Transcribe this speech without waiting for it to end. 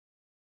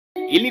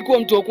Ili kuwa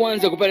mtu wa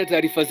kwanza kupata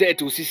taarifa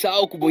zetu,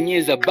 usisahau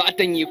kubonyeza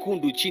button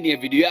nyekundu chini ya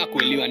video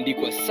yako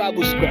iliyoandikwa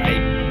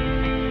subscribe.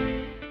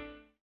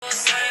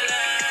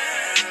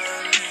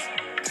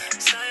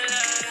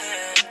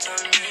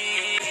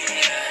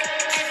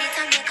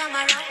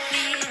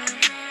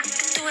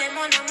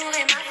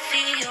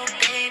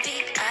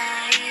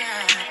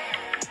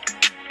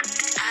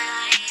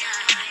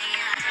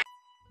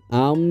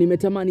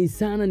 Nimetamani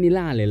sana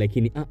nilale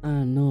lakini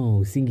no,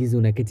 usingizi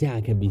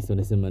unakataa kabisa.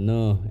 Unasema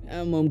no,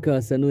 amka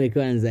wasanue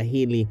kwanza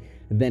hili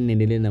then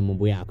endelee na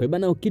mambo yako.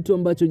 Bana, kitu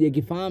ambacho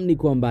hujakifahamu ni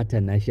kwamba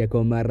TANASHA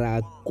kwa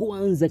mara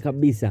kwanza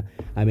kabisa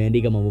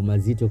ameandika mambo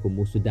mazito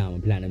kuhusu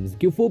Diamond Platnumz.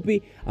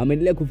 Kifupi,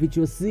 ameendelea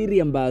kufichua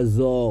siri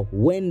ambazo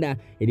huenda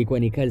ilikuwa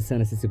ni kazi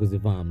sana sisi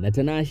kuzifahamu. Na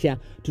TANASHA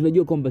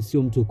tunajua kwamba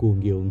sio mtu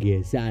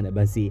kuongea sana,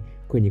 basi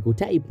kwenye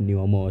kutype ni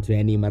wa moto.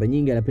 Yani mara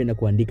nyingi anapenda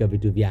kuandika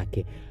vitu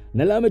vyake.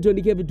 Na leo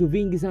ametuandikia vitu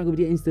vingi sana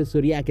kupitia Insta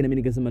story yake, na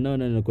mimi nikasema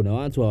no, kuna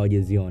watu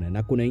hawajaziona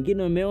na kuna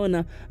wengine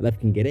wameona alafu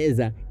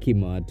Kiingereza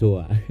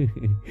kimewatoa.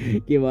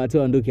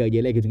 Kimewatoa ndio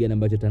hawajaelewa kitu gani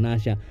ambacho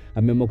TANASHA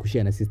ameamua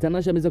kushare na sisi.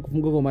 TANASHA ameweza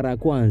kufungua kwa mara ya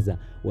kwanza,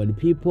 when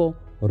people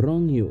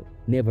wrong you,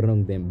 never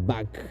wrong them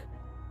back.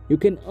 You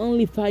can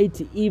only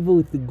fight evil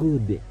with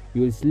good.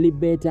 You will sleep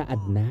better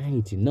at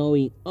night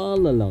knowing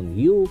all along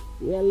you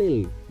were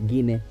little,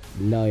 Guinea,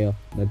 loyal,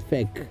 not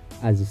fake.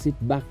 As you sit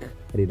back,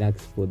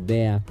 relax for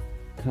their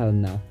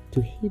kalna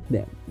to hit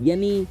them.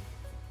 Yani,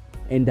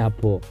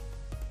 endapo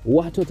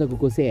watu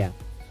watakukosea,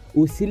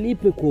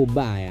 usilipe kwa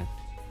ubaya,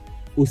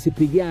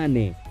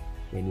 usipigane.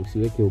 Yani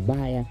usiweke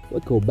ubaya,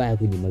 weka ubaya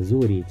kwenye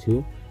mazuri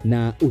tu,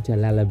 na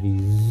utalala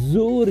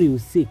vizuri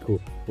usiku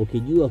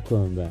ukijua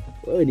kwamba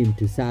wewe ni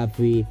mtu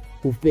safi,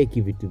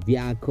 hufeki vitu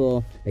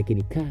vyako,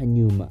 lakini kaa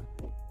nyuma,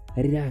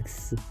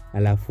 relax,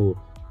 alafu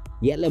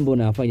yale ambayo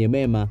unafanya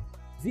mema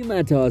zima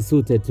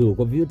atawasute tu.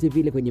 Kwa vyote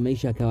vile kwenye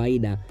maisha ya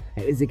kawaida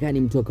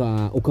haiwezekani mtu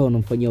ukawa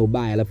unamfanyia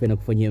ubaya alafu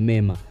anakufanyia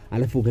mema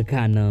alafu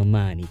ukakaa na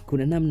amani.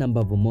 Kuna namna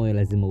ambavyo moyo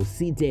lazima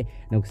usite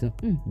na kusema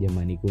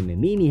jamani, kuna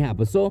nini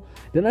hapa? So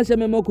TANASHA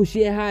ameamua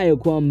kushare hayo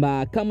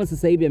kwamba kama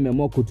sasa hivi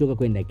ameamua kutoka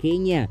kwenda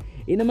Kenya,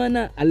 ina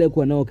maana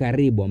aliyekuwa nao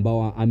karibu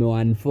ambao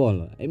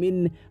ameunfollow,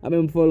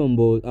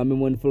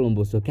 amemfollow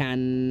Mbosso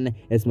Khan,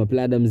 Esma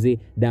Platnumz,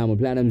 Diamond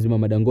Platnumz,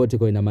 Mama Dangote,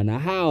 kwa ina maana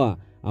hawa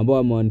ambao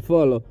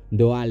ameunfollow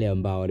ndo wale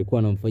ambao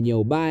walikuwa wanamfanyia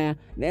ubaya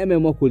na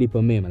ameamua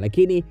kulipa mema.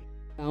 Lakini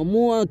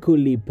amua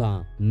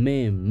kulipa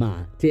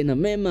mema, tena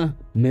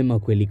mema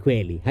kweli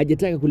kweli,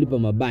 hajataka kulipa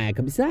mabaya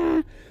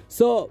kabisa.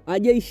 So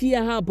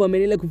hajaishia hapo,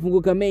 ameendelea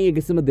kufunguka mengi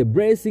akisema the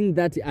blessing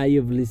that I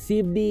have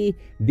received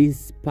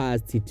this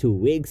past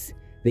 2 weeks,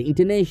 the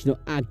international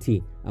act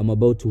I'm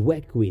about to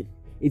work with,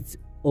 it's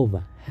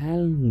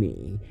overwhelmed me.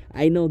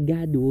 I know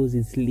God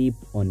wasn't sleep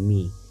on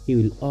me, he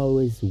will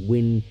always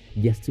win,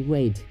 just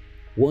wait,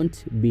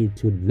 won't be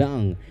too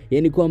long.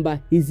 Yani kwamba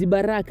hizi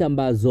baraka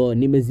ambazo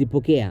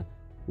nimezipokea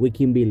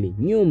wiki 2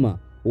 nyuma,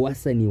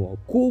 wasanii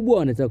wakubwa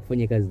wanataka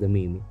kufanya kazi na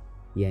mimi.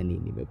 Yani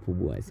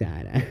nimepubua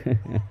sana.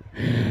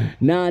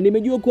 Na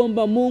nimejua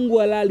kwamba Mungu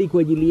halali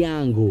kwa ajili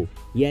yangu.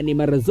 Yani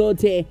mara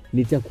zote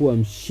nitakuwa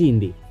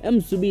mshindi.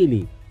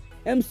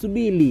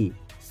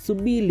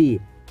 Subili.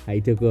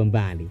 Haitakuwa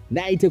mbali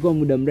na itakuwa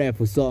muda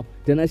mrefu. So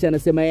TANASHA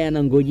anasema yeye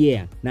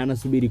anangojea na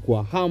anasubiri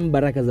kwa hamu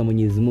baraka za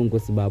Mwenyezi Mungu, kwa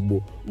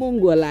sababu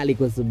Mungu halali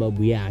kwa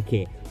sababu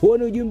yake. Huo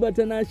ni ujumbe wa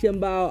TANASHA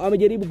ambao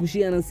amejaribu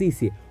kushare na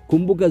sisi.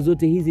 Kumbuka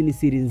zote hizi ni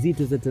siri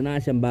nzito za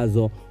TANASHA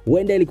ambazo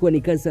huenda ilikuwa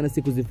ni kazi sana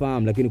siku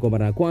zifahamu, lakini kwa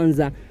mara ya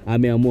kwanza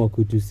ameamua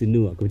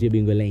kutusinua kupitia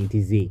Bingo Lane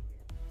TZ.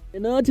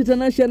 Na wote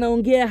TANASHA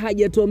anaongea,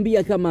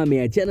 hajatuambia kama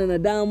ameachana na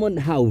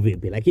Diamond au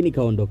vipi, lakini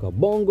kaondoka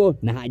Bongo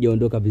na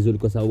hajaondoka vizuri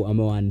kwa sababu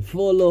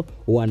ameunfollow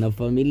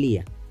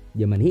wanafamilia.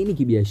 Jamani, hii ni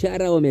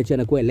kibiashara au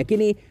ameachana kweli?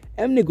 Lakini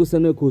ni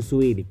kusanua kuhusu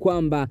hili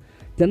kwamba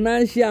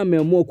TANASHA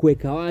ameamua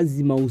kuweka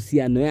wazi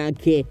mahusiano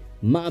yake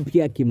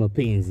mapya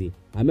kimapenzi.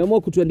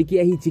 Ameamua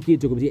kutuandikia hichi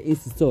kitu kupitia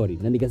Insta story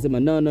na nikasema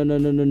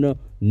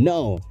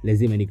no,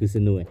 lazima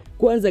nikusanue.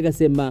 Kwanza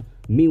akasema,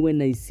 me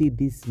when I see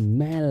this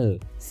male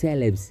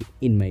celebs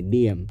in my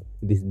DM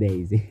these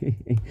days.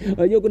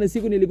 Unajua kuna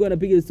siku nilikuwa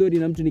napiga story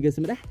na mtu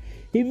nikasema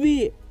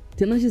hivi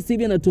TANASHA sasa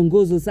hivi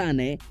anatongozwa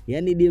sana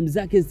yani DM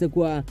zake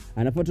zitakuwa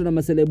anafuatwa na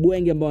maselebu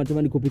wengi ambao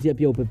wanatamani kupitia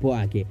pia upepo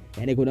wake.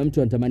 Yani kuna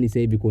mtu anatamani sasa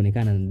hivi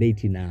kuonekana na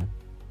date na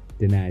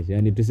TANASHA,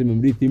 yani tuseme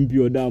mrithi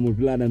mpya wa Diamond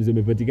Platnumz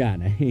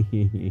umepatikana.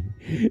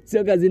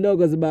 Sio kazi ndogo,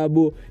 kwa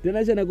sababu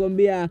TANASHA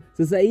anakuambia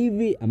sasa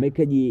hivi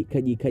ameweka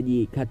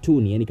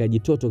katuni, yani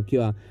kajitoto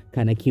kiwa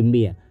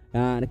kanakimbia.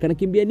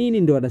 Kanakimbia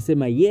nini? Ndio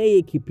anasema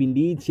yeye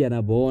kipindi hichi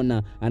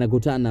anapoona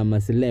anakutana na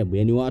maselebu,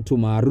 yani watu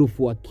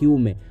maarufu wa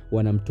kiume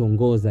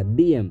wanamtongoza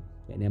DM,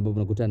 yani ambapo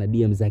unakutana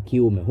DM za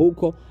kiume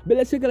huko,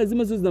 bila shaka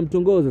lazima sio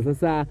zinamtongoza.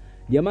 Sasa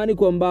jamani,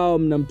 kwa ambao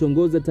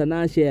mnamtongoza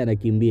TANASHA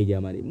anakimbia,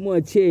 jamani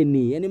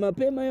mwacheni. Yani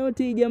mapema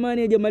yote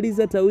jamani,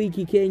 hajamaliza hata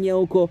wiki Kenya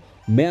huko,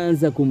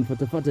 mmeanza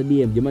kumfuatafuata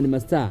DM. Jamani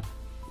mastaa,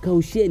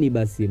 kausheni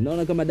basi.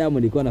 Mnaona kama Diamond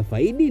alikuwa na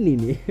faidi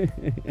nini?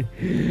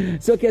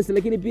 So kiasi,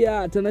 lakini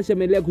pia Tanasha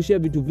ameendelea kushare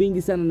vitu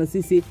vingi sana na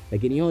sisi,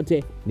 lakini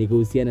yote ni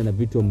kuhusiana na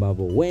vitu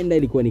ambavyo huenda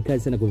ilikuwa ni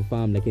kazi sana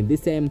kuvifahamu, lakini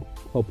this time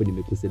hope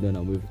nimekusaidia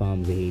na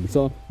umefahamu zaidi.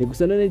 So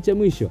nikusaidia cha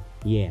mwisho.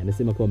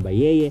 Anasema kwamba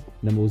yeye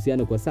na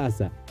mahusiano kwa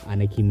sasa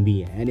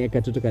anakimbia. Yaani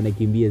akatoto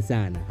kanakimbia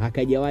sana.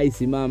 Hakajawahi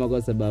simama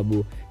kwa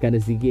sababu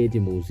kanasikia eti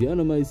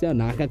mahusiano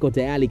na akako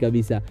tayari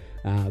kabisa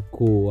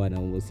kuwa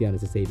na mahusiano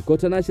sasa hivi. Kwa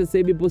Tanasha sasa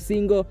hivi ipo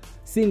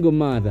single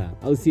mother,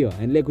 au sio?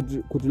 Endelee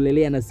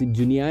kutulelea na Sib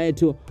Junior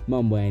wetu,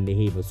 mambo yaende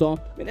hivyo. So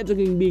mimi ni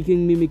King B,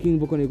 mimi King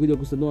Boko, nikuja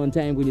kusanua on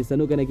time kwenye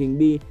Sanuka na King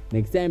B.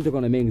 Next time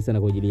tutakuwa na mengi sana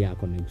kwa ajili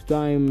yako. Next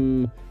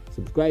time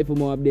subscribe for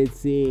more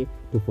updates,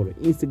 to follow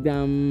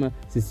Instagram,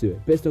 sisi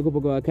pesa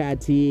tuko kwa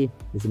wakati.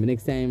 Niseme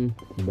next time,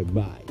 bye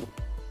bye.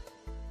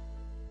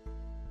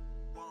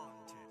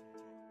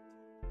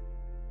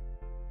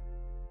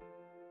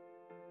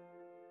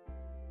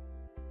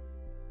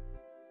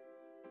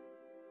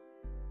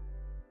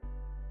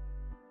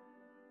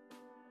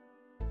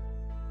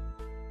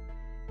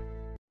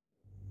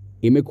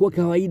 Imekuwa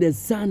kawaida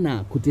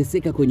sana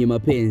kuteseka kwenye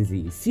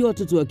mapenzi, si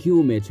watoto wa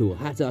kiume tu,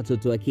 hata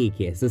watoto wa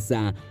kike.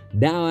 Sasa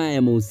dawa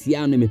ya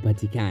mahusiano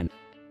imepatikana.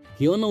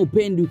 Kiona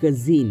upendi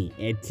kazini,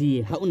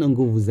 eti hauna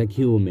nguvu za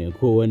kiume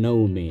kwa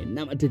wanaume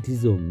na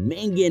matatizo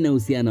mengi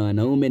yanahusiana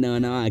wanaume na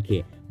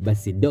wanawake,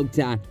 basi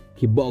Dr.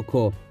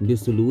 Kiboko ndio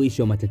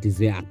suluhisho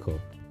matatizo yako.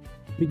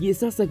 Pigie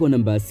sasa kwa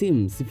namba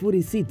simu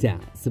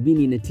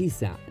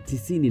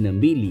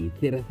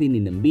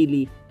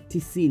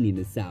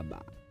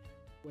 0679923297.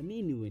 Kwa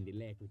nini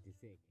uendelee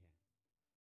kuteseka?